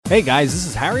Hey guys, this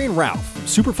is Harry and Ralph from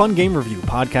Super Fun Game Review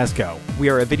Podcast Go. We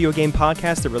are a video game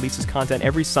podcast that releases content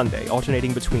every Sunday,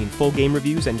 alternating between full game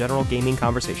reviews and general gaming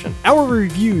conversation. Our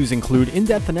reviews include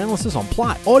in-depth analysis on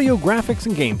plot, audio, graphics,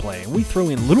 and gameplay, and we throw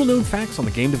in little-known facts on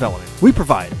the game development. We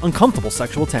provide uncomfortable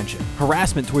sexual tension,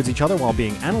 harassment towards each other while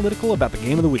being analytical about the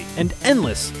game of the week, and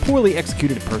endless, poorly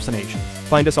executed impersonations.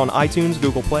 Find us on iTunes,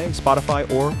 Google Play, Spotify,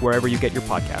 or wherever you get your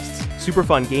podcasts. Super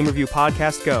Fun Game Review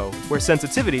Podcast Go, where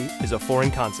sensitivity is a foreign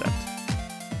concept.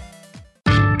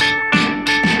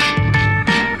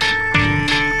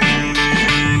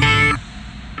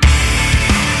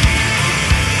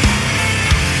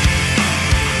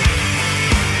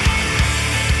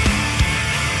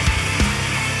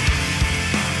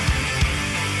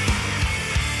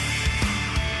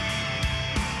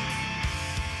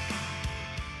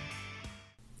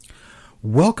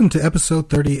 Welcome to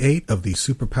episode 38 of the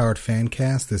Superpowered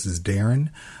Fancast. This is Darren.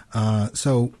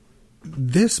 So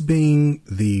this being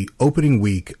the opening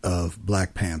week of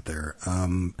Black Panther,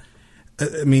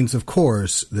 it means, of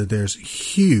course, that there's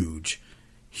huge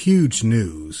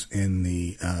news in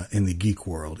the geek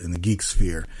world, in the geek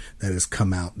sphere, that has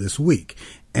come out this week.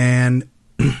 And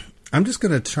I'm just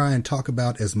going to try and talk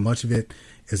about as much of it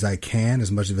as I can,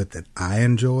 as much of it that I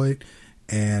enjoyed.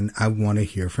 And I want to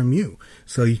hear from you.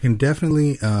 So you can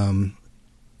definitely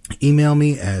email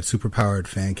me at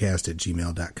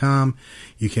superpoweredfancast@gmail.com.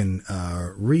 You can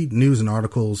read news and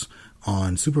articles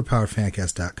on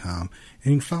superpoweredfancast.com.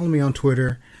 And you can follow me on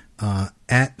Twitter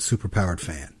at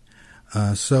superpoweredfan.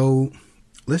 So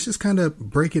let's just kind of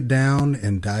break it down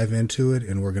and dive into it.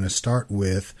 And we're going to start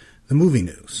with the movie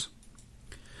news.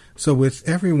 So with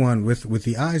everyone, with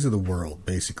the eyes of the world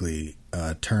basically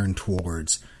turned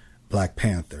towards Black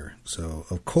Panther. So,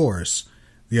 of course,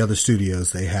 the other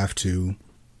studios, they have to,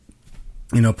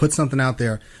 put something out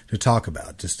there to talk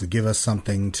about, just to give us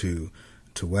something to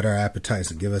whet our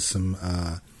appetites and give us some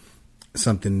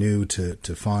something new to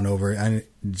fawn over and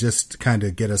just kind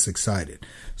of get us excited.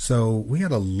 So we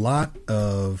had a lot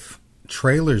of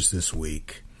trailers this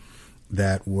week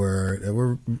that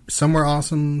were some were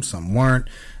awesome, some weren't,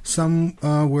 some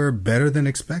were better than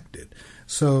expected.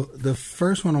 So the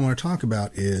first one I want to talk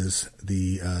about is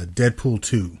the Deadpool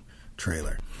 2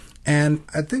 trailer. And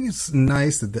I think it's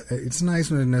nice that it's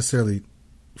nice when it's necessarily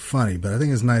funny, but I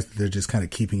think it's nice that they're just kind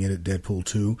of keeping it at Deadpool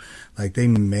 2. Like they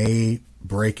may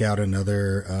break out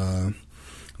another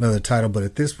title, but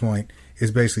at this point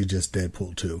it's basically just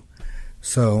Deadpool 2.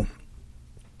 So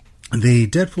the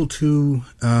Deadpool 2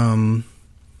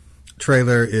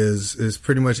 trailer is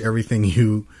pretty much everything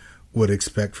you would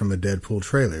expect from a Deadpool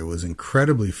trailer. It was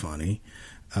incredibly funny.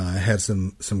 It had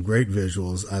some great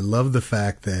visuals. I love the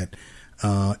fact that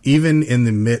even in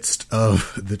the midst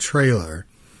of the trailer,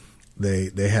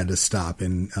 they had to stop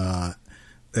and they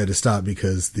had to stop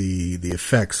because the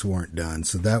effects weren't done.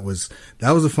 So that was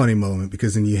a funny moment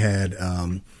because then you had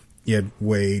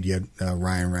Wade, you had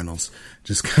Ryan Reynolds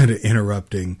just kind of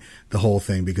interrupting the whole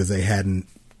thing because they hadn't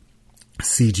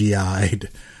CGI'd.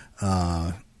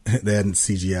 They hadn't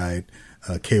CGI'd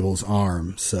Cable's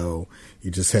arm, so you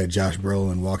just had Josh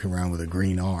Brolin walking around with a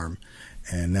green arm,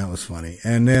 and that was funny.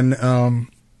 And then the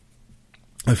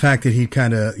fact that he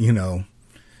kind of,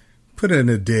 put in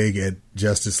a dig at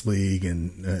Justice League,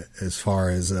 and as far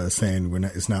as saying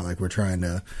it's not like we're trying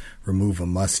to remove a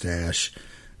mustache.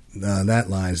 That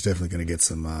line is definitely going to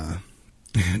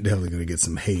get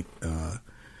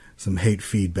some hate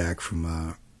feedback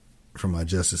from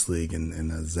Justice League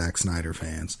and Zack Snyder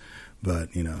fans, but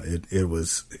it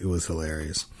was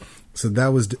hilarious. So that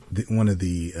was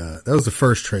that was the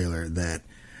first trailer that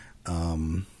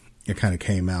it kind of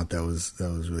came out that was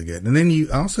really good. And then you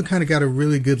also kind of got a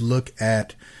really good look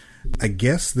at, I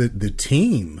guess, the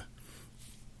team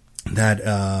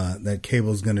that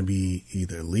Cable's going to be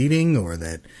either leading or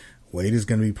that Wade is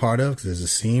going to be part of. 'Cause there's a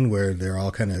scene where they're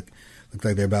all kind of look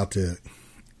like they're about to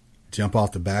jump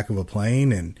off the back of a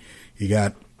plane, and you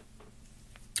got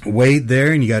Wade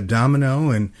there, and you got Domino,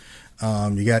 and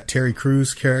you got Terry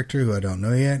Crews' character, who I don't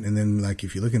know yet. And then, like,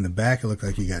 if you look in the back, it looked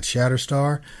like you got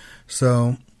Shatterstar.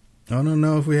 So I don't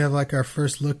know if we have like our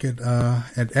first look at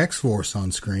X-Force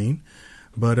on screen,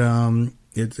 but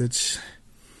it's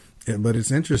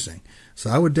interesting. So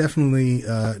I would definitely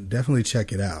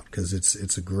check it out because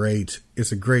it's a great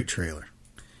trailer.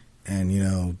 And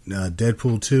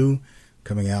Deadpool 2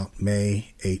 coming out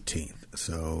May 18th.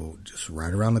 So just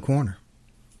right around the corner.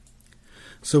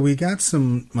 So we got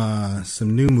some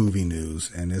new movie news,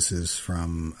 and this is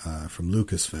from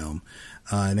Lucasfilm,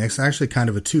 and it's actually kind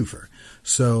of a twofer.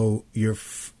 So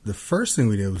the first thing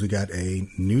we did was we got a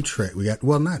new trailer. We got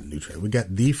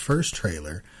the first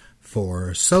trailer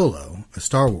for Solo, a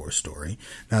Star Wars story.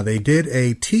 Now, they did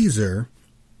a teaser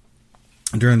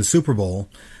during the Super Bowl,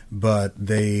 but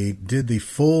they did the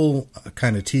full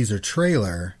kind of teaser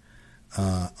trailer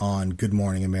on Good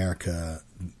Morning America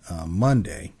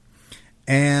Monday.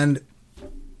 And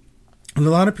a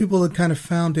lot of people had kind of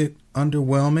found it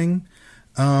underwhelming.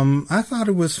 I thought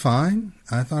it was fine.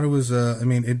 I thought it was,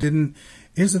 it didn't,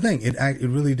 here's the thing, it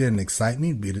really didn't excite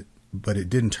me, but it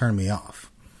didn't turn me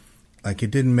off. Like,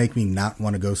 it didn't make me not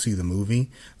want to go see the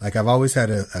movie. Like, I've always had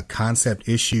a concept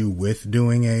issue with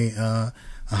doing a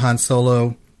Han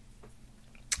Solo,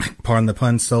 pardon the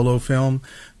pun, solo film.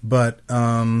 But,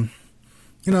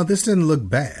 this didn't look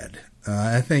bad.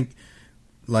 I think,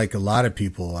 like a lot of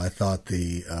people, I thought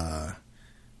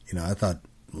I thought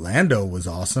Lando was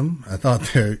awesome. I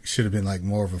thought there should have been like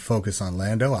more of a focus on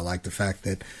Lando. I like the fact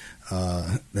that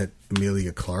that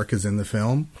Emilia Clarke is in the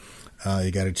film.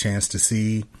 You got a chance to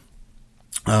see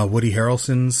Woody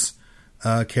Harrelson's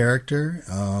character.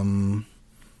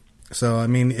 So I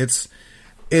mean,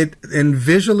 and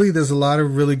visually there's a lot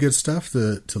of really good stuff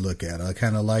to look at. I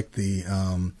kind of like the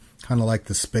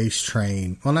space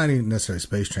train. Well, not even necessarily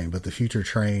space train, but the future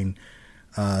train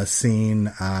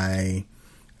scene. I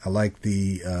like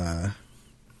the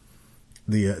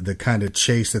kind of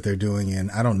chase that they're doing in.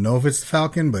 I don't know if it's the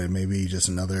Falcon, but it may be just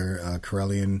another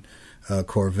Corellian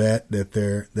Corvette that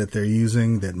they're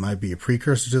using that might be a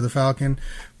precursor to the Falcon.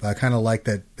 But I kind of like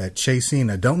that chase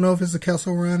scene. I don't know if it's the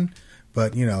Kessel Run,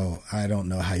 but I don't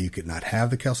know how you could not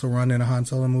have the Kessel Run in a Han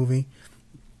Solo movie,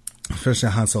 especially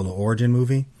a Han Solo origin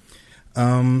movie.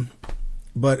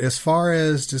 But as far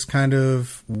as just kind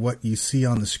of what you see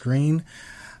on the screen,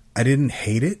 I didn't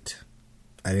hate it.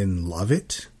 I didn't love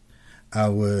it. I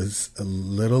was a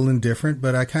little indifferent,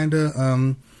 but I kind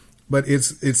of, but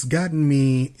it's gotten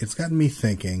me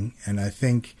thinking. And I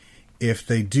think if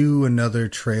they do another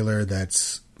trailer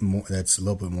that's a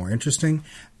little bit more interesting,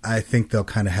 I think they'll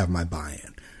kind of have my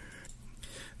buy-in.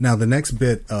 Now, the next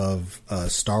bit of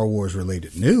Star Wars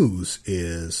related news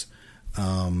is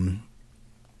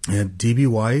D.B.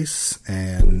 Weiss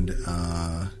and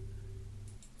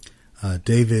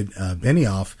David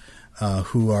Benioff,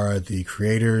 who are the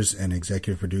creators and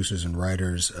executive producers and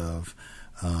writers of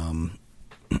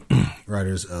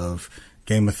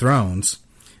Game of Thrones.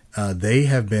 They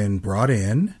have been brought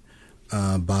in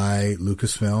by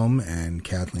Lucasfilm and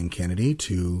Kathleen Kennedy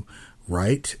to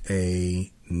write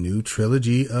a new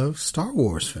trilogy of Star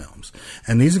Wars films,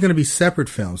 and these are going to be separate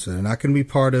films. So they're not going to be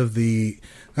part of the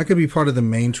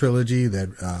main trilogy that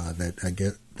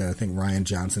I think Rian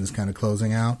Johnson is kind of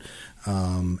closing out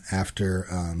after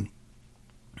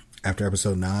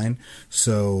Episode 9.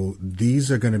 So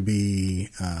these are going to be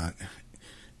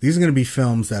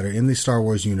films that are in the Star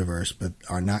Wars universe, but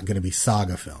are not going to be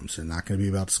saga films. They're not going to be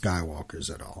about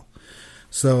Skywalkers at all.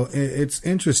 So it's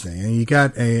interesting. And you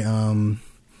got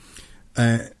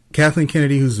Kathleen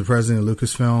Kennedy, who's the president of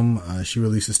Lucasfilm. She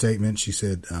released a statement. She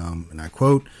said, and I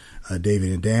quote,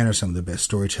 David and Dan are some of the best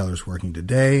storytellers working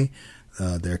today.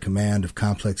 Their command of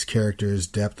complex characters,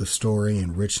 depth of story,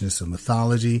 and richness of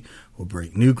mythology will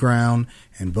break new ground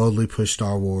and boldly push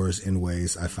Star Wars in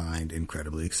ways I find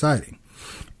incredibly exciting.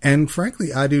 And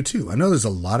frankly, I do too. I know there's a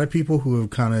lot of people who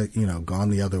have kind of, gone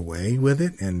the other way with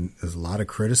it, and there's a lot of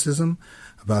criticism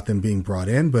about them being brought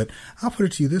in. But I'll put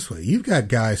it to you this way. You got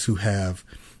two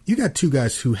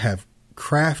guys who have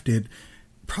crafted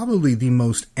probably the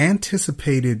most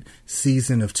anticipated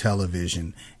season of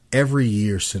television every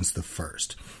year since the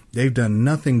first. They've done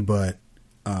nothing but,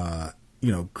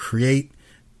 create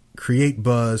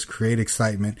buzz, create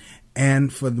excitement,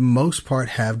 and for the most part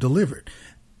have delivered.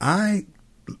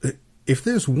 If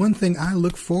there's one thing I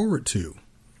look forward to,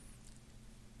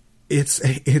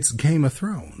 it's Game of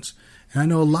Thrones. And I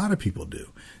know a lot of people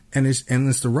do. And it's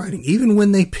the writing. Even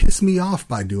when they piss me off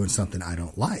by doing something I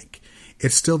don't like,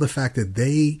 it's still the fact that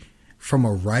they, from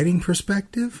a writing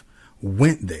perspective,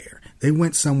 went there. They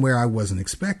went somewhere I wasn't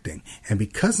expecting. And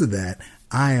because of that,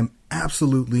 I am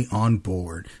absolutely on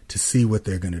board to see what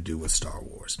they're going to do with Star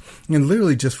Wars. And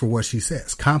literally just for what she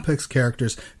says, complex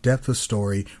characters, depth of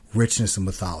story, richness of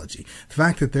mythology. The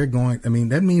fact that they're going,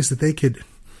 that means that they could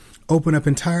open up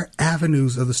entire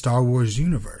avenues of the Star Wars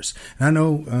universe. And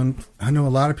I know a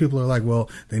lot of people are like, well,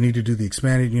 they need to do the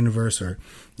expanded universe, or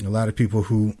a lot of people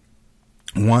who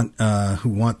want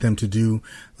them to do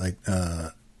like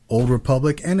Old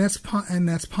Republic, and that's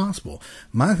possible.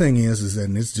 My thing is that,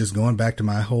 and it's just going back to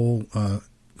my whole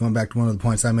going back to one of the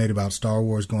points I made about Star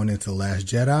Wars going into The Last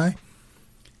Jedi.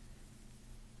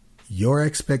 Your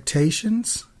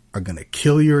expectations are going to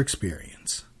kill your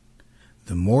experience.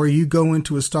 The more you go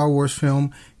into a Star Wars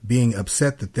film being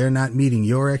upset that they're not meeting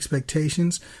your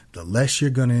expectations, the less you're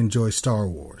going to enjoy Star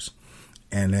Wars.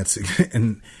 And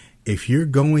and if you're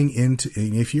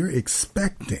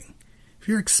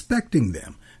expecting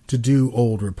them to do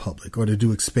Old Republic or to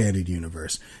do Expanded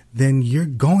Universe, then you're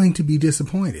going to be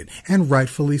disappointed, and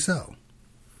rightfully so.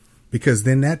 Because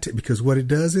what it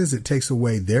does is it takes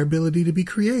away their ability to be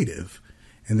creative,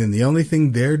 and then the only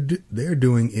thing they're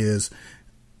doing is,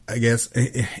 I guess,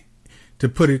 to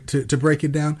break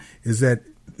it down, is that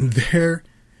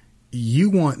you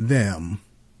want them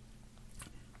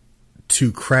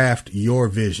to craft your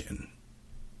vision,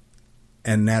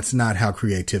 and that's not how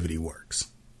creativity works.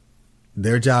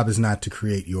 Their job is not to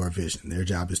create your vision. Their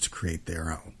job is to create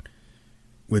their own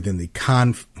within the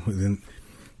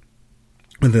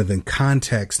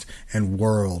context and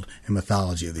world and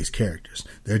mythology of these characters.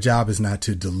 Their job is not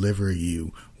to deliver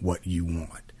you what you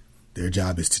want. Their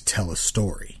job is to tell a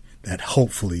story that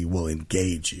hopefully will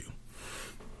engage you.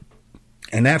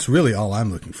 And that's really all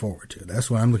I'm looking forward to. That's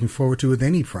what I'm looking forward to with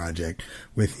any project,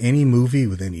 with any movie,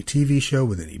 with any TV show,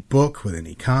 with any book, with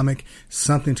any comic,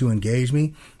 something to engage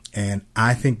me. And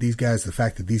I think the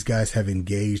fact that these guys have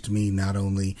engaged me not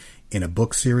only in a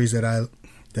book series that I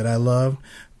love,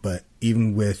 but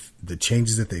even with the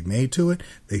changes that they've made to it,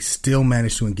 they still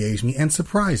managed to engage me and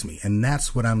surprise me. And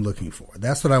that's what I'm looking for.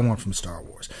 That's what I want from Star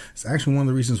Wars. It's actually one of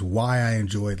the reasons why I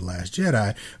enjoyed The Last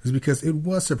Jedi, was because it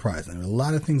was surprising. There were a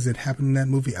lot of things that happened in that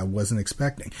movie I wasn't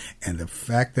expecting. And the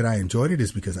fact that I enjoyed it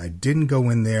is because I didn't go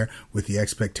in there with the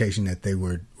expectation that they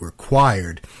were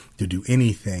required to do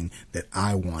anything that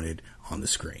I wanted on the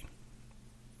screen.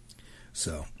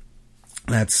 So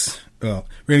we're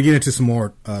going to get into some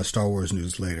more Star Wars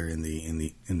news later in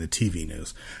the TV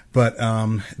news, but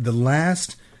the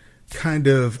last kind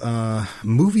of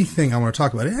movie thing I want to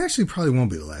talk about, it actually probably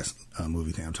won't be the last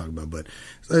movie thing I'm talking about, but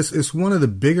it's one of the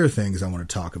bigger things I want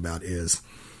to talk about is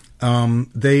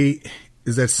that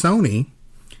Sony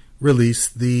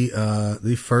released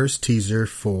the first teaser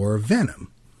for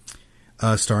Venom,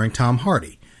 starring Tom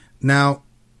Hardy. Now,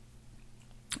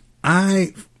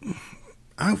 I,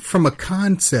 from a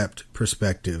concept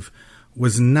perspective,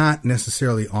 was not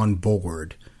necessarily on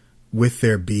board with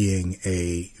there being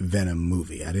a Venom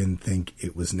movie. I didn't think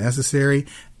it was necessary.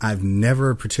 I've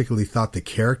never particularly thought the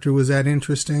character was that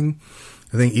interesting.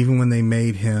 I think even when they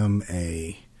made him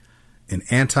an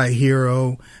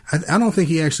anti-hero, I don't think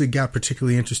he actually got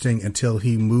particularly interesting until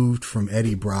he moved from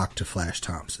Eddie Brock to Flash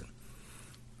Thompson.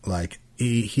 Like,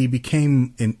 he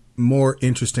became more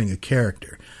interesting a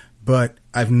character. But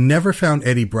I've never found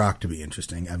Eddie Brock to be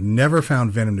interesting. I've never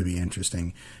found Venom to be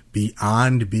interesting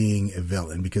beyond being a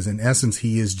villain, because in essence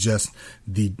he is just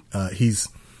he's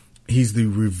the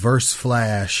reverse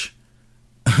Flash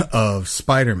of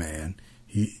Spider-Man,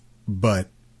 but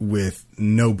with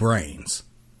no brains.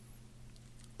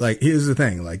 Like, here's the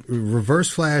thing, like, Reverse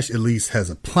Flash at least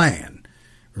has a plan.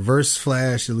 Reverse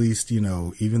Flash, at least,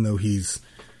 even though he's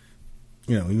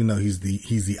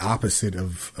the opposite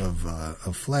of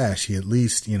Flash, he at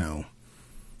least,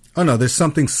 there's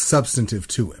something substantive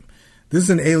to him. This is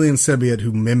an alien symbiote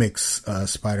who mimics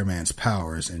Spider-Man's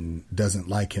powers and doesn't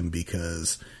like him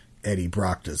because Eddie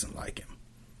Brock doesn't like him.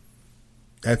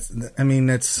 That's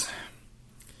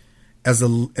as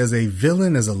a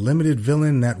villain, as a limited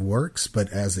villain, that works, but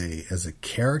as a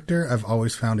character, I've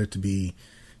always found it to be,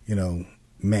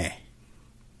 meh.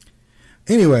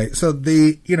 Anyway, so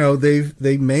Sony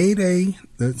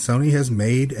has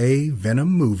made a Venom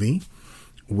movie,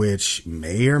 which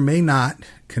may or may not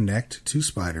connect to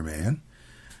Spider-Man,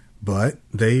 but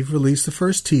they've released the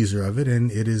first teaser of it,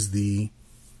 and it's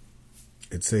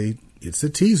a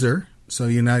teaser, so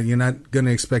you're not going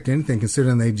to expect anything,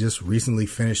 considering they just recently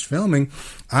finished filming.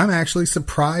 I'm actually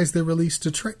surprised they released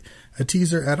a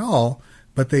teaser at all.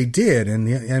 But they did, and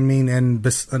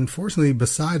unfortunately,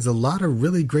 besides a lot of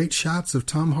really great shots of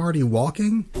Tom Hardy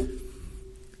walking,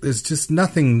 there's just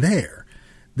nothing there.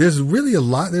 There's a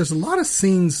lot of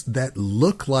scenes that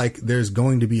look like there's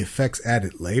going to be effects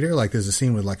added later. Like, there's a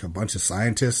scene with like a bunch of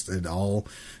scientists and all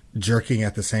jerking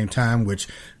at the same time, which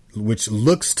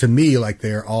looks to me like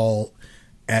they're all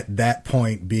at that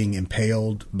point being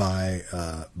impaled by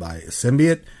a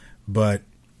symbiote, but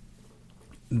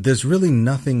there's really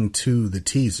nothing to the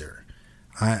teaser.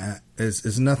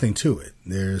 There's nothing to it.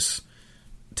 There's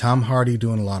Tom Hardy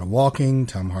doing a lot of walking,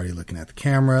 Tom Hardy looking at the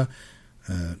camera,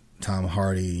 Tom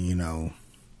Hardy,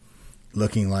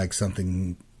 looking like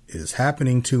something is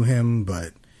happening to him,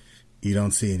 but you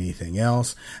don't see anything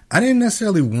else. I didn't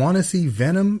necessarily want to see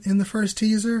Venom in the first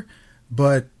teaser,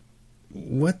 but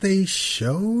what they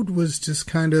showed was just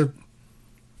kind of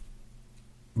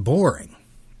boring.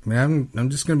 I mean, I'm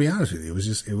just going to be honest with you.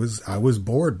 I was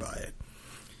bored by it.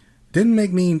 Didn't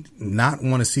make me not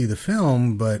want to see the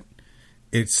film, but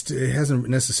it hasn't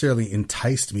necessarily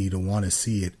enticed me to want to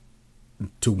see it.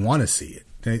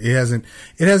 It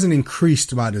hasn't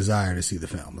increased my desire to see the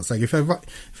film. It's like if I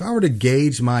were to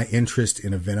gauge my interest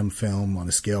in a Venom film on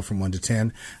a scale from 1 to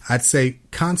 10, I'd say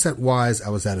concept wise, I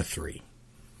was at a 3.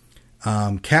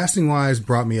 Casting wise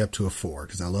brought me up to a 4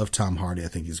 because I love Tom Hardy. I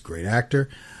think he's a great actor.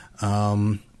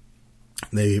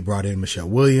 They brought in Michelle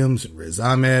Williams and Riz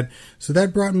Ahmed. So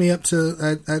that brought me up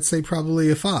to, I'd say probably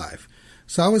a 5.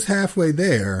 So I was halfway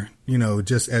there,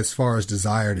 just as far as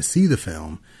desire to see the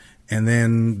film. And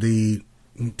then the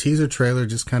teaser trailer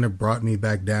just kind of brought me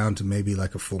back down to maybe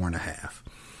like a 4.5.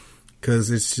 Because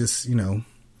it's just, I'm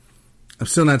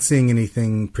still not seeing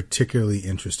anything particularly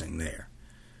interesting there.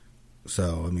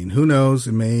 So, I mean, who knows?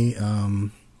 It may,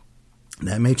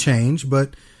 that may change,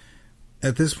 but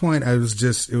at this point, it was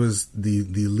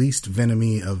the least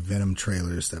Venom-y of Venom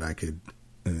trailers that I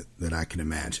could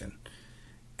imagine.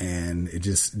 And it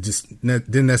just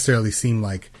didn't necessarily seem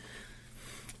like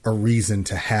a reason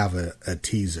to have a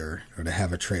teaser or to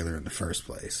have a trailer in the first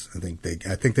place. I think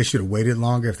they should have waited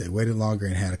longer. If they waited longer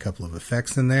and had a couple of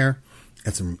effects in there,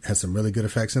 had some really good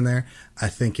effects in there, I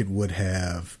think it would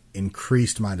have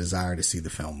increased my desire to see the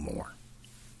film more.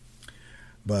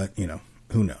 But,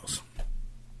 who knows?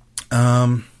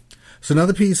 So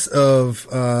another piece of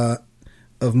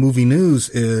movie news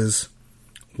is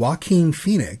Joaquin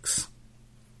Phoenix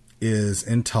is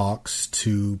in talks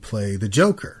to play the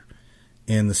Joker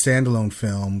in the standalone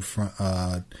film from,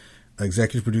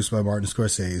 executive produced by Martin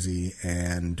Scorsese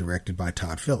and directed by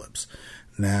Todd Phillips.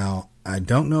 Now, I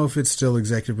don't know if it's still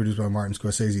executive produced by Martin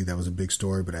Scorsese. That was a big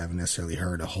story, but I haven't necessarily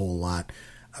heard a whole lot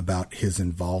about his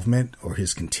involvement or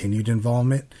his continued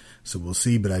involvement. So we'll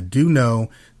see. But I do know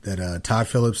that Todd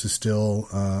Phillips is still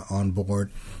on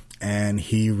board, and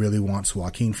he really wants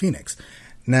Joaquin Phoenix.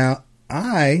 Now,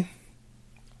 I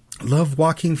love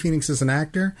Joaquin Phoenix as an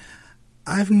actor.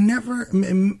 I've never,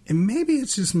 maybe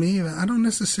it's just me, I don't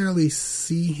necessarily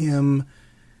see him.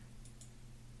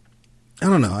 I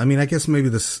don't know. I mean, I guess maybe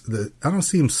I don't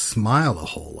see him smile a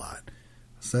whole lot.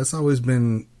 So that's always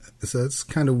been, it's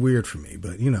kind of weird for me,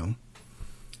 but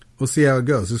we'll see how it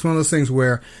goes. It's one of those things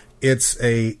where it's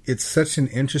such an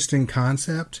interesting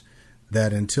concept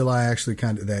that until I actually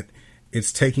that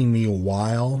it's taking me a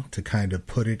while to kind of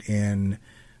put it in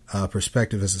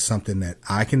perspective as something that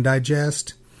I can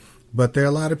digest. But there are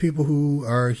a lot of people who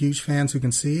are huge fans who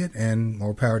can see it, and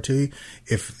more power to you.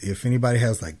 If anybody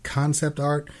has like concept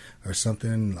art or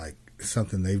something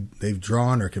they've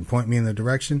drawn or can point me in the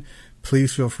direction,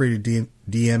 please feel free to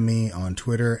DM me on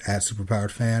Twitter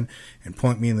 @superpoweredfan and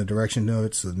point me in the direction of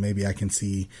it so that maybe I can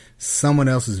see someone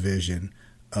else's vision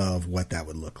of what that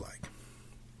would look like.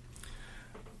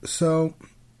 So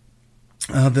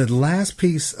the last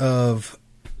piece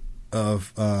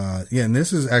and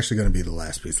this is actually going to be the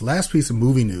last piece. The last piece of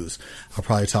movie news I'll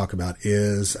probably talk about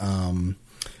is the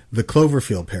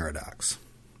Cloverfield paradox.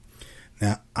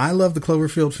 Now, I love the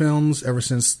Cloverfield films ever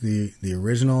since the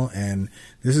original, and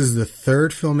this is the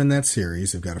third film in that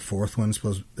series. They've got a fourth one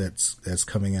that's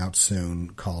coming out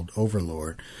soon called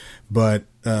Overlord. But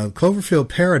Cloverfield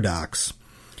paradox,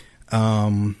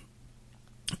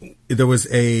 there was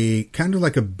a kind of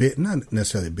like a bit, not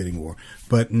necessarily a bidding war,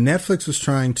 but Netflix was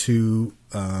trying to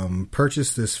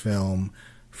purchase this film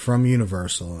from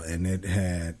Universal, and it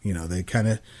had, they kind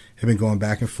of had been going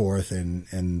back and forth,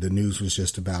 and the news was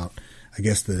just about, I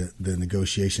guess, the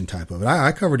negotiation type of it.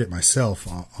 I covered it myself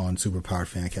on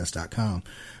superpoweredfancast.com,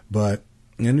 but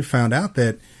then we found out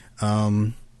that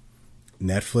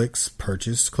Netflix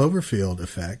purchased Cloverfield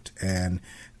Effect, and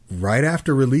right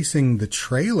after releasing the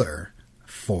trailer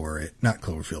for it, not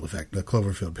Cloverfield Effect, the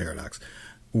Cloverfield Paradox,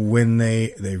 when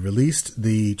they released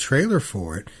the trailer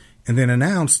for it and then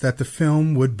announced that the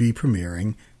film would be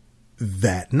premiering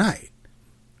that night,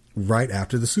 right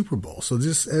after the Super Bowl. So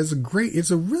just it's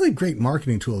a really great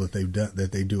marketing tool that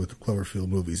they do with the Cloverfield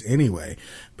movies anyway.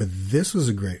 But this was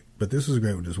a great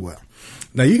one as well.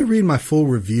 Now you can read my full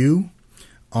review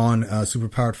on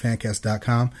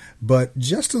superpoweredfancast.com, but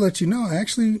just to let you know, I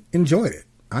actually enjoyed it.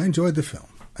 I enjoyed the film.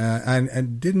 I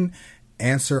didn't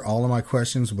answer all of my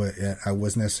questions, but I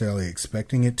wasn't necessarily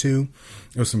expecting it to.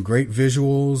 There was some great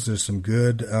visuals. There's some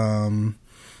good,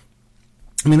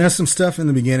 there's some stuff in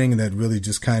the beginning that really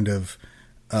just kind of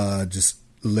just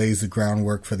lays the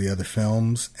groundwork for the other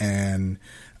films. And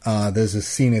there's a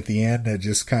scene at the end that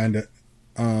just kind of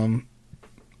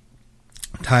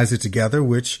ties it together,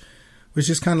 which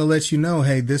just kind of lets you know,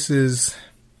 hey, this is...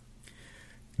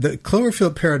 The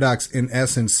Cloverfield Paradox, in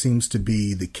essence, seems to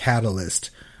be the catalyst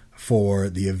for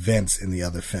the events in the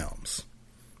other films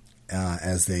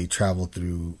as they travel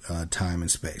through time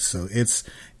and space. So it's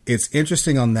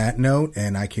interesting on that note,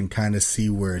 and I can kind of see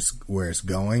where it's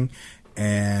going,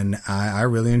 and I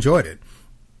really enjoyed it.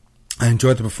 I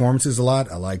enjoyed the performances a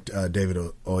lot. I liked David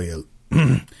Oyelowo.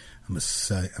 I'm gonna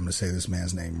say this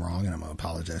man's name wrong, and I'm gonna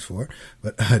apologize for it.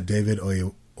 But David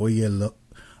Oyelowo,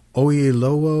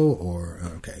 Olewo.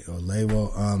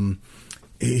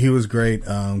 He was great.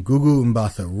 Gugu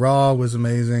Mbatha-Raw was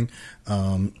amazing.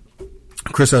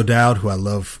 Chris O'Dowd, who I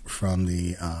love from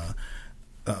the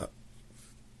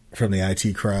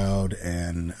IT Crowd,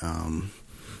 and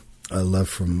I love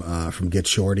from Get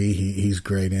Shorty. He's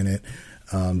great in it.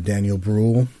 Daniel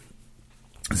Bruhl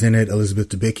is in it. Elizabeth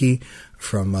Debicki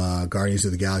from Guardians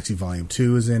of the Galaxy Volume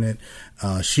 2 is in it.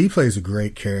 She plays a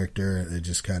great character. It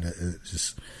just kind of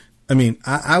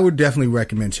I would definitely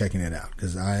recommend checking it out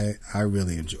because I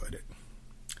really enjoyed it.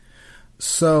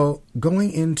 So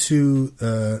going into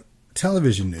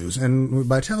television news, and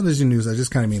by television news, I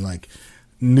just kind of mean like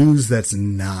news that's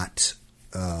not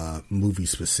movie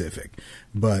specific,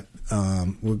 but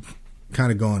we're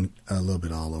kind of going a little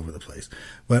bit all over the place.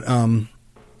 But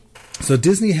so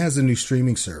Disney has a new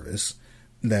streaming service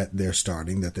that they're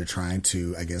starting, that they're trying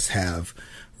to, I guess, have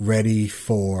ready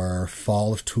for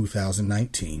fall of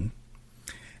 2019.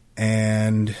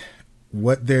 And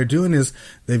what they're doing is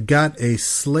they've got a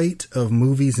slate of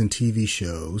movies and TV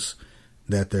shows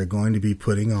that they're going to be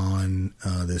putting on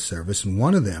this service. And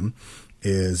one of them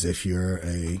is, if you're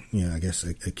a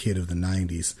kid of the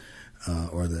 90s,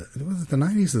 was it the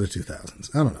 90s or the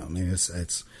 2000s? I don't know. I mean,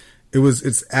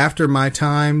 it's after my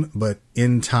time, but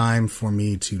in time for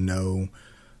me to know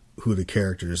who the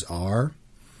characters are.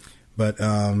 But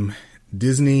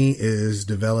Disney is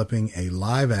developing a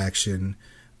live action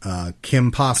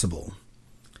Kim Possible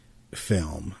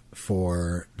film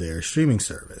for their streaming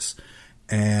service.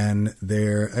 And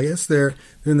they're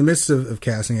in the midst of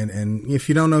casting it. And if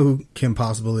you don't know who Kim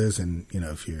Possible is, and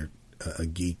if you're a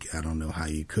geek, I don't know how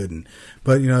you couldn't.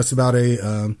 But it's about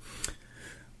a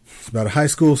high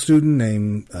school student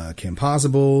named Kim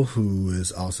Possible, who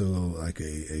is also like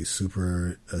a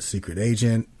secret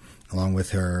agent, along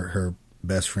with her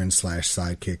best friend /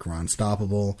 sidekick Ron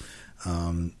Stoppable.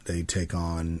 They take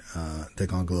on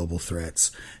global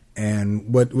threats.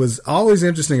 And what was always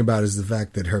interesting about it is the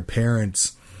fact that her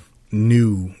parents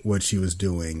knew what she was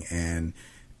doing and,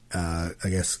 I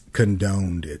guess,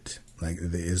 condoned it. Like,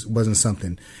 it wasn't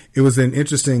something, it was an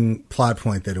interesting plot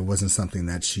point that it wasn't something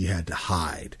that she had to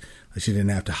hide. Like, she didn't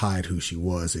have to hide who she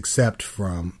was, except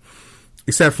from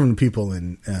the people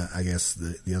in, I guess,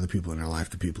 the other people in her life,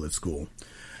 the people at school.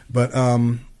 But,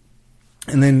 and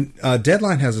then,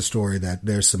 Deadline has a story that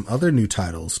there's some other new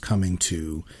titles coming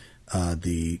to,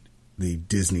 the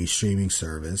Disney streaming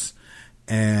service,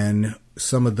 and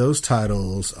some of those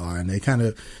titles are, and they kind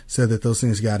of said that those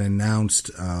things got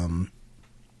announced.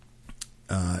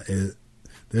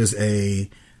 There's a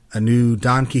new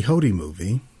Don Quixote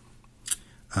movie,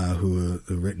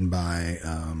 written by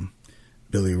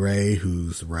Billy Ray,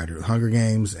 who's the writer of Hunger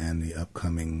Games and the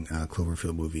upcoming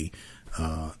Cloverfield movie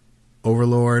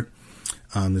Overlord.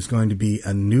 There's going to be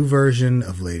a new version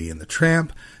of Lady and the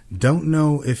Tramp. Don't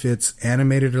know if it's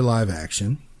animated or live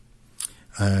action.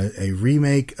 A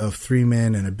remake of Three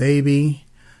Men and a Baby.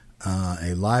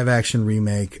 A live action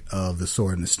remake of The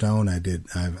Sword and the Stone.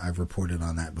 I've reported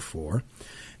on that before.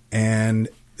 And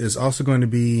there's also going to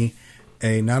be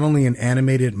not only an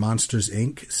animated Monsters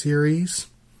Inc. series.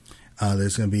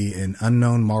 There's going to be an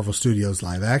unknown Marvel Studios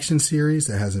live action series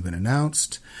that hasn't been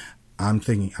announced. I'm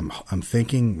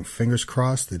thinking, fingers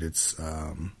crossed, that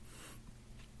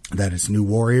it's New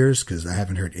Warriors, because I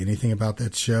haven't heard anything about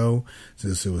that show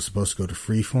since it was supposed to go to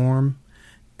Freeform,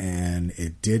 and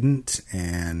it didn't.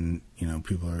 And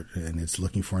and it's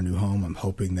looking for a new home. I'm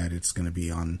hoping that it's going to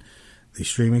be on the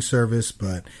streaming service,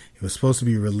 but it was supposed to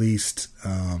be released.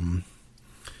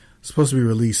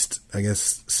 I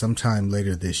guess, sometime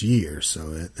later this year, so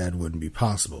that wouldn't be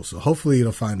possible. So hopefully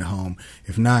it'll find a home.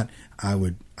 If not, I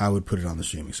would put it on the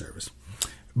streaming service.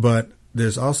 But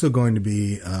there's also going to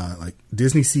be,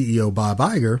 Disney CEO Bob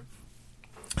Iger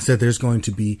said there's going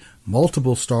to be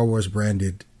multiple Star Wars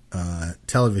branded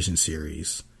television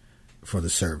series for the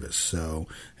service. So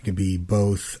it can be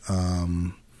both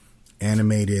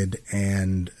animated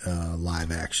and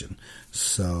live action.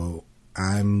 So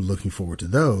I'm looking forward to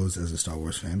those as a Star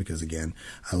Wars fan, because again,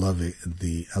 I love it.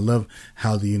 I love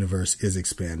how the universe is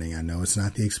expanding. I know it's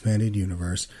not the expanded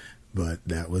universe, but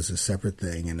that was a separate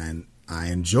thing, and I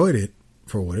enjoyed it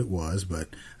for what it was, but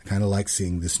I kind of like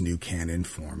seeing this new canon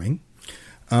forming.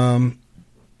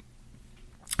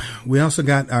 We also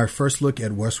got our first look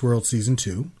at Westworld Season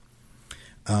 2.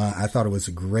 I thought it was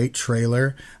a great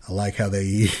trailer. I like how they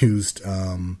used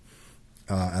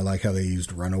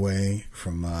 "Runaway"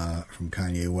 from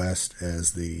Kanye West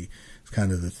as the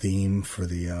kind of the theme for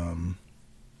the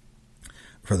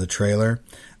trailer.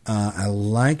 I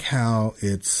like how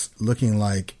it's looking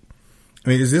like. I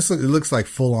mean, it looks like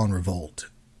full on revolt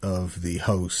of the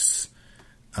hosts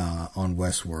on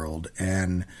Westworld,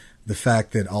 and the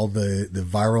fact that all the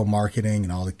viral marketing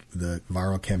and all the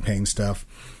viral campaign stuff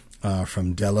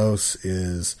from Delos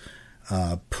is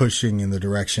pushing in the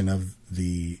direction of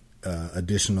the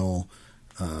additional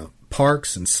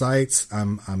parks and sites.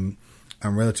 I'm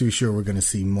relatively sure we're going to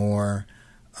see more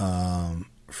from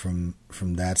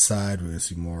that side. We're going to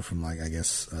see more from, like, I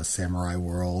guess, Samurai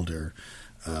World or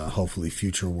hopefully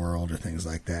Future World or things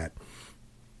like that.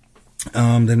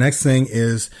 The next thing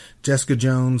is Jessica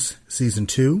Jones Season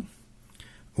 2,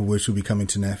 which will be coming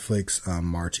to Netflix on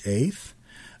March 8th.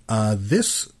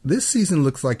 This season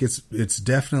looks like it's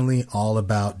definitely all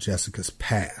about Jessica's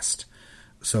past.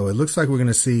 So it looks like we're going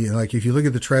to see, like, if you look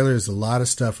at the trailer, there's a lot of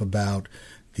stuff about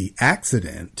the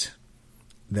accident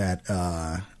that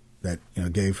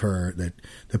gave her, that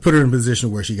put her in a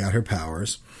position where she got her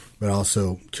powers, but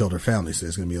also killed her family. So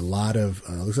there's going to be a lot of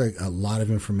looks like a lot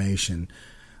of information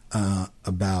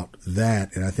about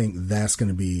that, and I think that's going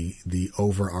to be the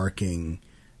overarching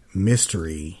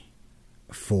mystery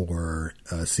for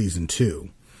Season 2.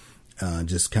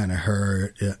 Just kind of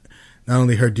her, not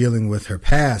only her dealing with her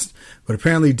past, but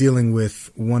apparently dealing with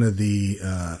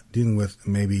dealing with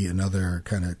maybe another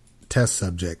kind of test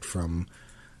subject from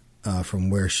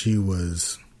where she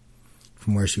was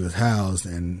housed,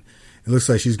 and it looks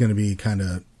like she's going to be kind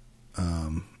of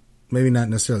maybe not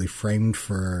necessarily framed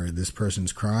for this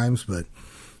person's crimes, but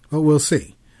we'll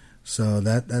see. So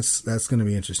that's going to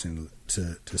be interesting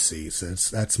to see. So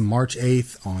that's March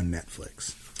 8th on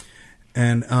Netflix.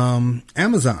 And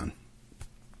Amazon,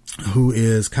 who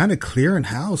is kind of clearing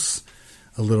house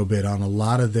a little bit on a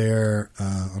lot of their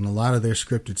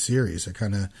scripted series. They're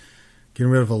kind of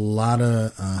getting rid of a lot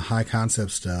of high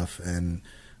concept stuff, and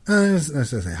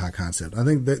let's say high concept. I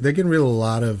think they're getting rid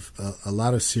of a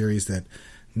lot of series that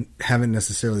haven't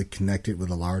necessarily connected with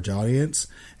a large audience,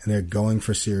 and they're going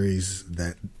for series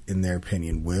that, in their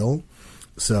opinion, will.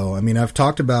 So, I mean, I've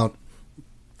talked about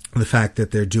the fact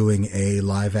that they're doing a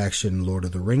live action Lord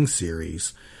of the Rings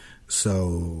series.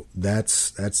 So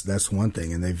that's one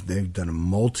thing, and they've done a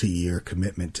multi-year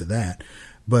commitment to that.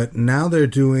 But now they're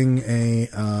doing a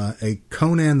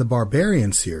Conan the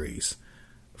Barbarian series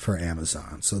for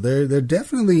Amazon. So they're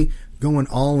definitely going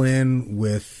all in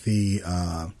with the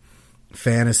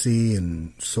fantasy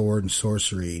and sword and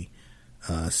sorcery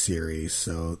series.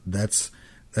 So that's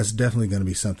definitely going to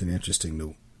be something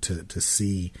interesting to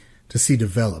see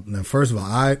develop. Now, first of all,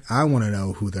 I want to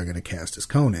know who they're going to cast as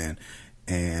Conan,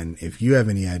 and if you have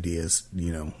any ideas,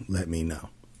 let me know.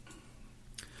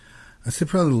 I'd say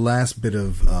probably the last bit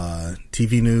of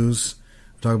TV news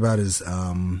to talk about is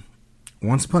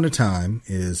Once Upon a Time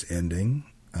is ending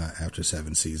after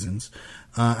 7 seasons.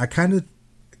 I kind of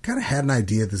had an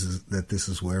idea that this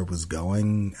is where it was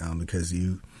going, because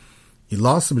you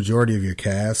lost the majority of your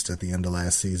cast at the end of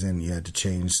last season. You had to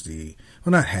change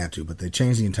not had to, but they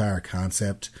changed the entire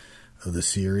concept of the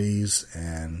series,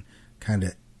 and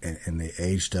they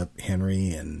aged up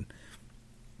Henry and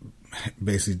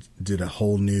basically did a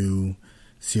whole new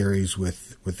series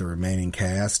with the remaining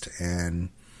cast.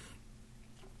 And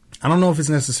I don't know if it's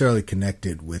necessarily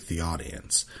connected with the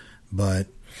audience, but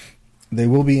they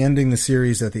will be ending the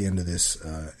series at the end of this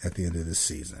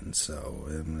season. So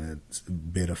it's a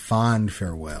bit of fond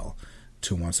farewell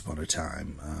to Once Upon a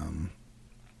Time,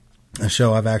 a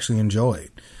show I've actually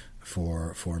enjoyed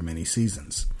for many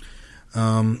seasons.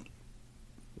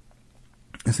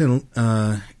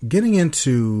 Getting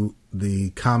into the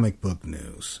comic book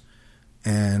news,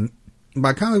 and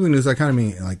by comic book news I kind of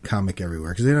mean like comic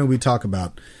everywhere, because we talk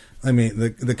about, I mean,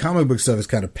 the comic book stuff is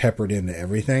kind of peppered into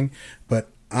everything, but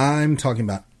I'm talking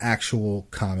about actual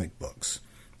comic books.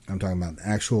 I'm talking about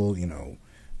actual,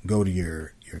 go to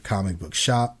your comic book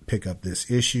shop, pick up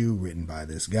this issue written by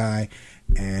this guy,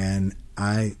 and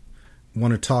I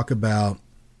want to talk about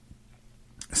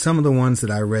some of the ones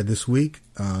that I read this week,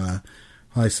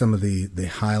 probably some of the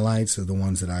highlights of the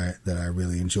ones that I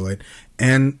really enjoyed,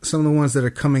 and some of the ones that are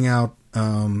coming out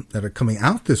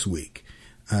this week.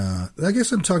 I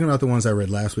guess I'm talking about the ones I read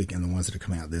last week and the ones that are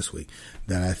coming out this week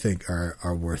that I think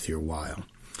are worth your while.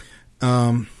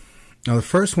 Now, the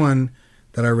first one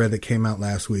that I read that came out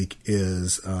last week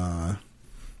is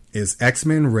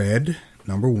X-Men Red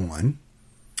 #1,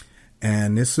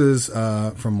 And this is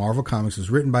from Marvel Comics. It was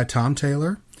written by Tom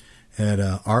Taylor and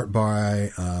art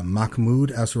by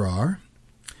Mahmoud Asrar.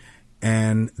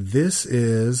 And this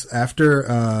is at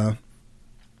the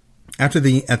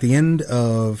end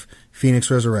of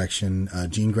Phoenix Resurrection,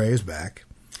 Jean Grey is back,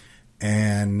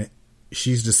 and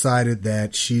she's decided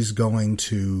that she's going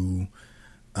to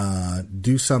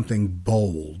do something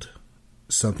bold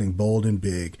and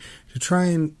big to try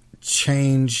and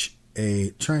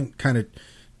kind of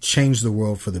change the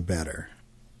world for the better.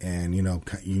 And you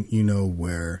know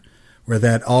where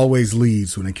that always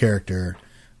leads when a character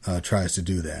tries to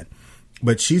do that.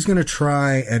 But she's going to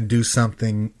try and do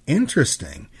something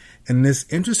interesting. And this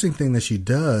interesting thing that she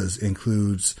does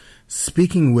includes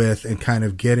speaking with and kind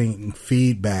of getting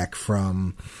feedback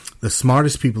from the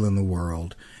smartest people in the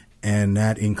world. And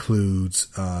that includes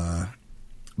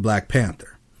Black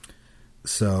Panther.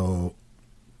 So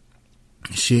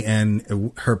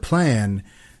her plan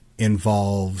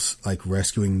involves like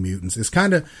rescuing mutants. She's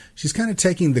kind of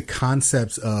taking the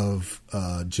concepts of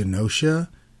Genosha,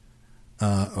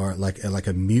 or like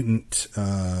a mutant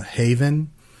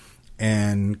haven,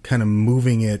 and kind of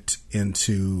moving it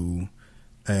into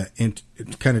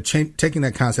taking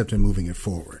that concept and moving it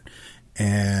forward.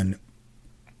 And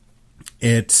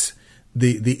it's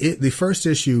the first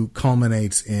issue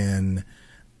culminates in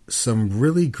some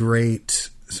really great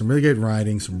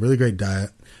writing, some really great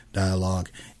dialogue,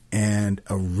 and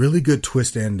a really good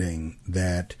twist ending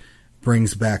that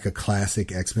brings back a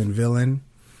classic X-Men villain.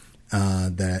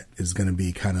 That is going to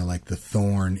be kind of like the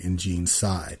thorn in Jean's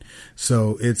side.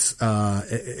 So it's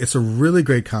a really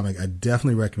great comic. I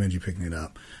definitely recommend you picking it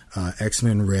up.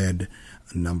 X-Men Red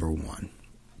 #1.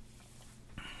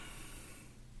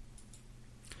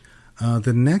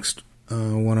 The next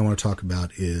one I want to talk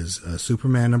about is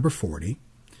Superman #40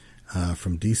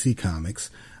 from DC Comics.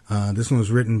 This one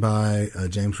was written by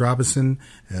James Robinson,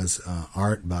 as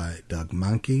art by Doug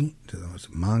Mahnke.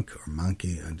 Monk or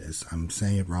Monkey, I'm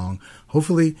saying it wrong.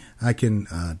 Hopefully I can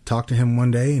talk to him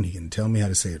one day and he can tell me how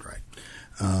to say it right.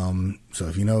 So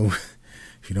if you know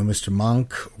Mr.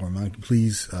 Monk or Monkey,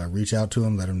 please reach out to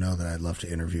him. Let him know that I'd love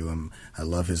to interview him. I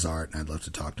love his art and I'd love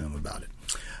to talk to him about it.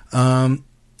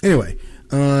 Anyway,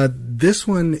 this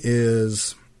one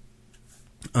is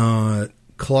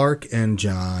Clark and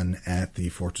John at the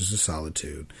Fortress of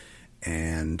Solitude,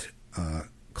 and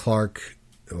Clark,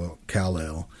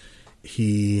 Kal-El,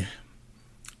 he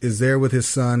is there with his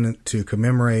son to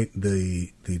commemorate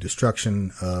the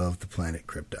destruction of the planet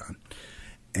Krypton.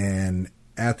 And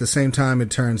at the same time, it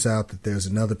turns out that there's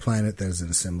another planet that is in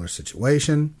a similar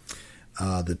situation.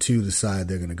 The two decide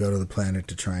they're going to go to the planet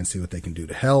to try and see what they can do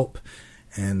to help,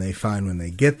 and they find when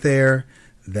they get there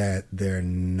that they're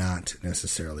not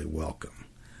necessarily welcome.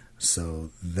 So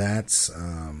that's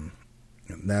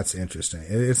interesting.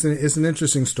 It's an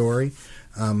interesting story.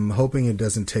 I'm hoping it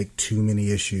doesn't take too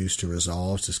many issues to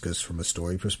resolve, just because from a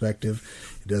story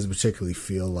perspective, it doesn't particularly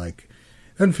feel like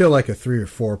a 3 or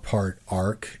 4 part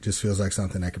arc. It just feels like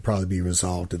something that could probably be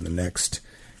resolved in the next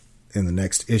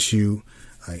issue,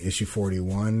 issue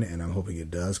 41, and I'm hoping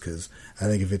it does, because I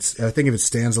think if it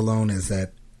stands alone as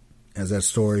that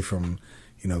story from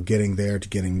getting there to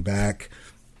getting back,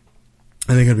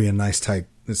 I think it'll be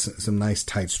some nice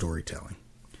tight storytelling.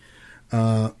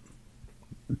 The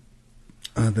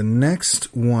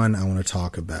next one I want to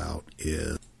talk about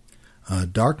is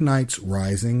Dark Knights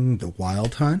Rising: The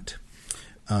Wild Hunt.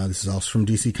 This is also from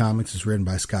DC Comics. It's written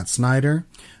by Scott Snyder,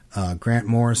 Grant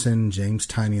Morrison, James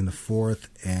Tynion IV,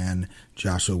 and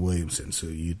Joshua Williamson. So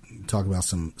you talk about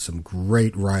some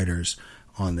great writers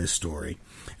on this story.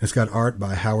 It's got art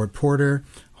by Howard Porter,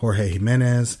 Jorge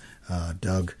Jimenez,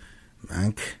 Doug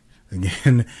Mank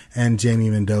again, and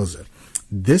Jamie Mendoza.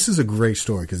 This is a great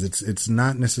story because it's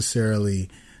not necessarily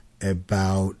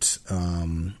about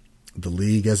the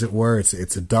League, as it were. It's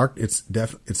a Dark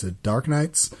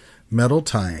Knights Metal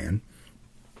tie-in.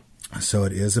 So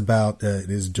it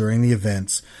is during the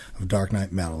events of Dark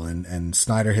Knight Metal, and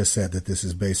Snyder has said that this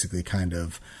is basically kind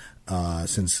of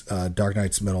since Dark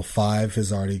Knights Metal 5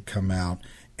 has already come out,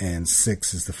 and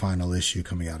 6 is the final issue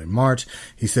coming out in March.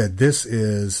 He said this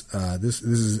is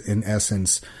in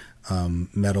essence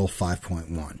Metal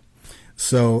 5.1.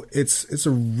 So it's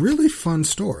a really fun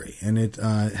story, and it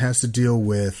has to deal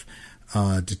with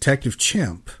Detective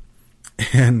Chimp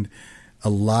and a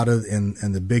lot of and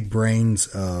the big brains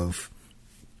of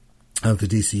the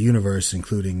DC universe,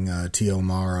 including T.O.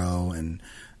 Morrow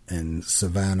and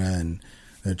Savannah, and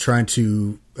they're trying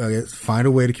to find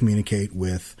a way to communicate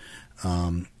with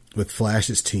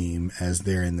Flash's team as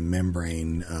they're in the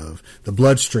membrane of the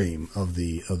bloodstream of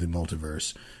the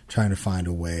multiverse, trying to find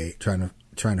a way, trying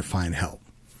to find help.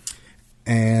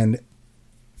 And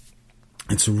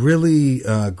it's a really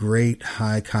great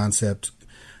high concept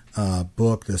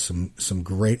book. There's some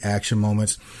great action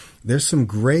moments. There's some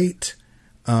great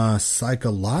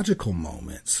psychological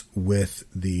moments with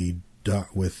the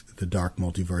Dark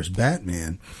Multiverse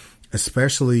Batman,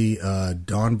 especially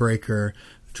Dawnbreaker,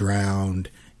 Drowned,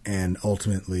 and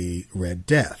ultimately Red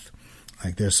Death.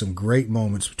 Like, there's some great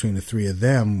moments between the three of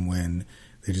them when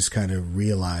they just kind of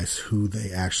realize who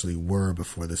they actually were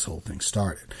before this whole thing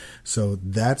started. So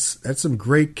that's some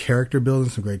great character building,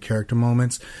 some great character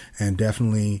moments, and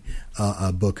definitely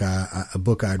a book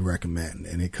I'd recommend.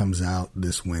 And it comes out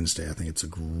this Wednesday. I think it's a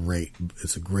great book and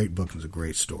it's a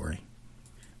great story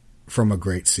from a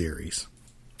great series.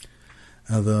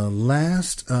 The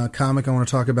last comic I want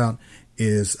to talk about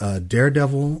is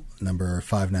Daredevil number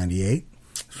 598.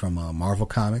 From Marvel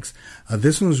Comics.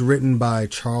 This one was written by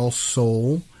Charles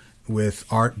Soule with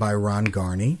art by Ron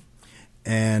Garney.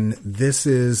 And this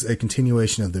is a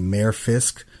continuation of the Mayor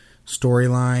Fisk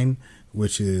storyline,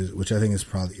 which I think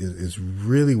is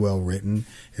really well written.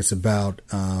 It's about,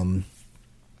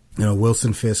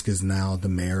 Wilson Fisk is now the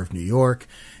mayor of New York,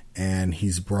 and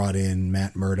he's brought in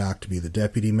Matt Murdock to be the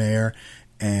deputy mayor.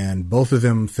 And both of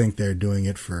them think they're doing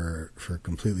it for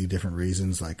completely different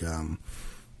reasons. Like,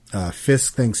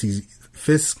 Fisk thinks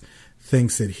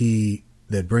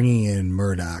that bringing in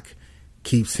Murdoch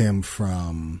keeps him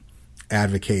from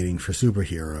advocating for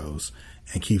superheroes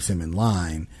and keeps him in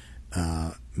line.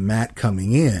 Matt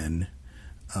coming in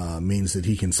means that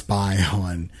he can spy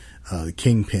on the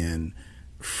Kingpin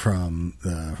from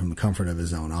the comfort of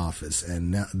his own office,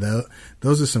 and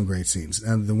those are some great scenes.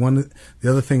 And the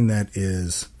other thing that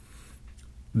is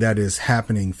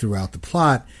happening throughout the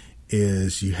plot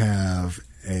is you have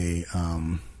a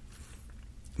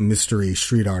mystery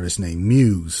street artist named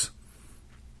Muse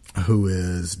who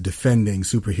is defending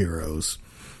superheroes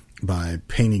by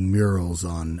painting murals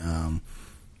on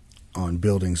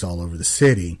buildings all over the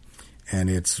city,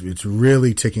 and it's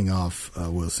really ticking off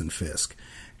Wilson Fisk.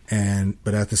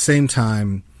 But at the same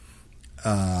time,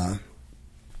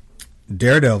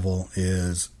 Daredevil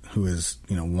who is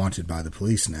wanted by the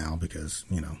police now because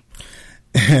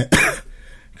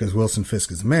because Wilson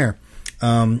Fisk is the mayor.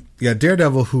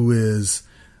 Daredevil, who is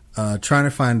trying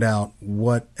to find out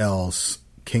what else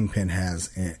Kingpin has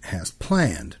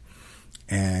planned,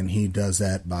 and he does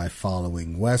that by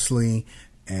following Wesley,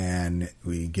 and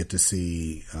we get to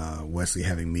see Wesley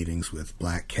having meetings with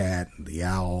Black Cat, the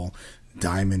Owl,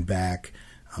 Diamondback,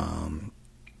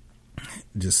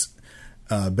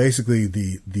 basically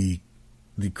the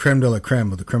creme de la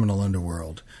creme of the criminal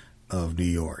underworld of New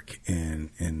York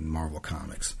in Marvel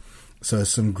Comics. So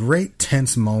some great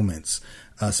tense moments,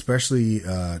 especially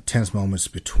tense moments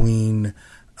between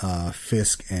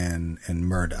Fisk and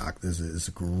Murdoch. There's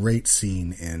a great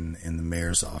scene in the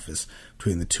mayor's office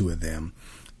between the two of them,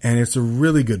 and it's a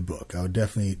really good book. I would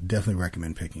definitely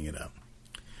recommend picking it up.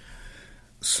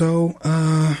 So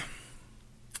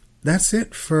that's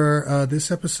it for this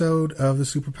episode of the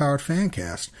Superpowered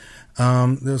Fancast.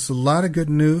 There's a lot of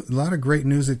great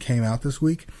news that came out this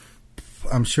week.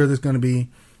 I'm sure there's going to be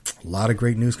a lot of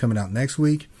great news coming out next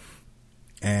week,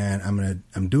 and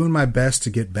I'm doing my best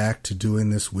to get back to doing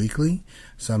this weekly.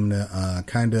 So I'm gonna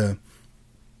kind of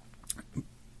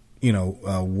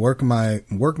work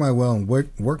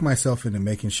myself into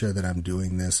making sure that I'm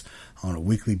doing this on a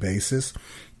weekly basis,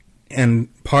 and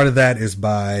part of that is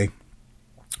by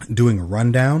doing a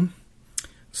rundown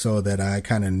so that I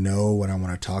kind of know what I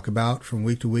want to talk about from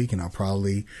week to week, and I'll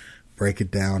probably break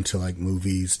it down to like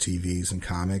movies, TVs, and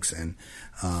comics, and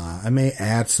I may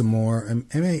add some more.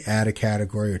 I may add a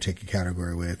category or take a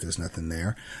category away if there's nothing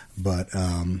there, but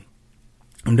I'm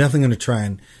definitely going to try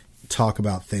and talk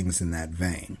about things in that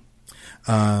vein.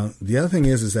 The other thing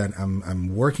is that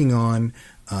I'm working on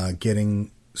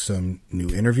getting some new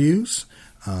interviews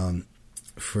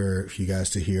for you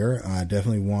guys to hear. I'm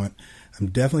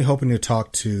definitely hoping to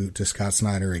talk to Scott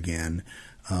Snyder again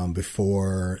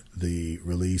before the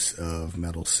release of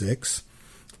Metal 6,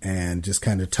 and just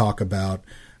kind of talk about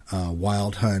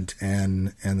Wild Hunt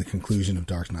and the conclusion of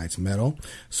Dark Knight's Metal.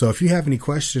 So if you have any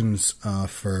questions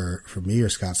for me or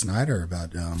Scott Snyder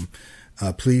about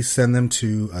please send them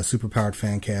to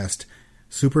superpoweredfancast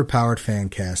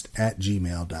at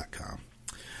gmail.com.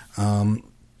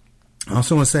 I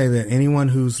also want to say that anyone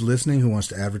who's listening who wants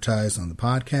to advertise on the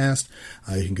podcast,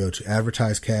 you can go to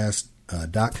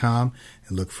advertisecast.com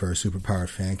and look for Superpowered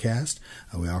Fancast.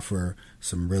 We offer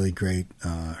some really great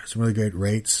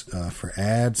rates for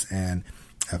ads, and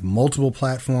have multiple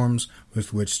platforms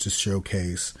with which to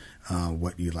showcase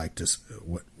what you like to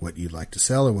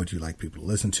sell, or what you like people to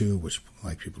listen to, what you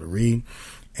like people to read.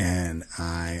 And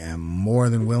I am more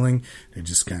than willing to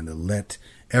just kind of let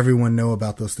everyone know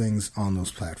about those things on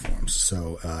those platforms.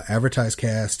 So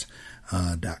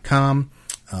advertisecast.com,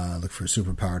 look for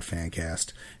Superpowered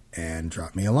Fancast and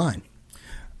drop me a line.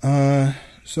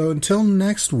 So until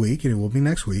next week, and it will be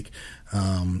next week,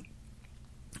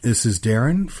 this is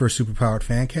Darren for Superpowered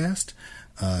Fancast,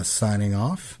 signing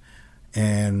off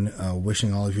and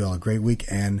wishing all of you all a great week.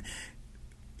 And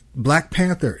Black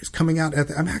Panther is coming out at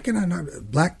the,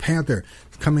 Black Panther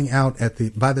is coming out at the,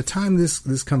 by the time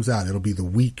this comes out, it'll be the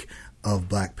week of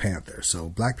Black Panther. So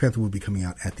Black Panther will be coming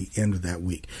out at the end of that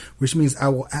week, which means I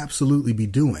will absolutely be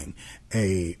doing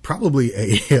probably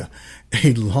a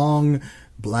long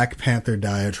Black Panther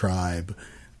diatribe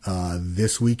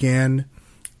this weekend,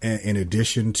 in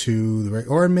addition to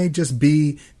or it may just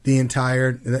be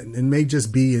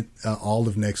all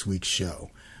of next week's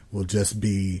show will just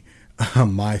be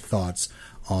my thoughts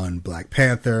on Black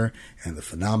Panther and the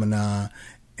phenomena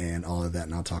and all of that.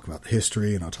 And I'll talk about the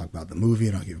history, and I'll talk about the movie,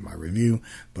 and I'll give my review.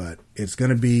 But it's going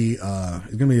to be a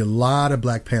lot of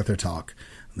Black Panther talk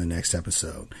in the next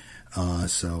episode.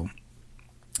 So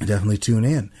definitely tune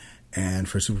in. And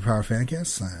for Superpower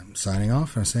Fancast, I'm signing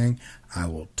off and saying I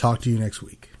will talk to you next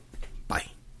week. Bye.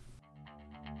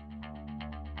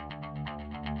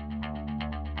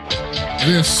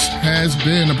 This has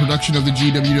been a production of the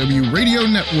GWW Radio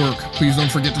Network. Please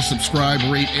don't forget to subscribe,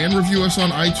 rate, and review us on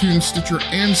iTunes, Stitcher,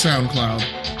 and SoundCloud.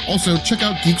 Also, check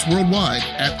out Geeks Worldwide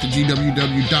at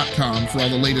thegww.com for all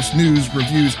the latest news,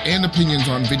 reviews, and opinions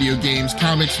on video games,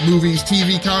 comics, movies,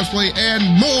 TV, cosplay, and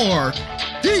more.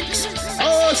 Geeks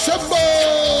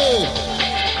Assemble!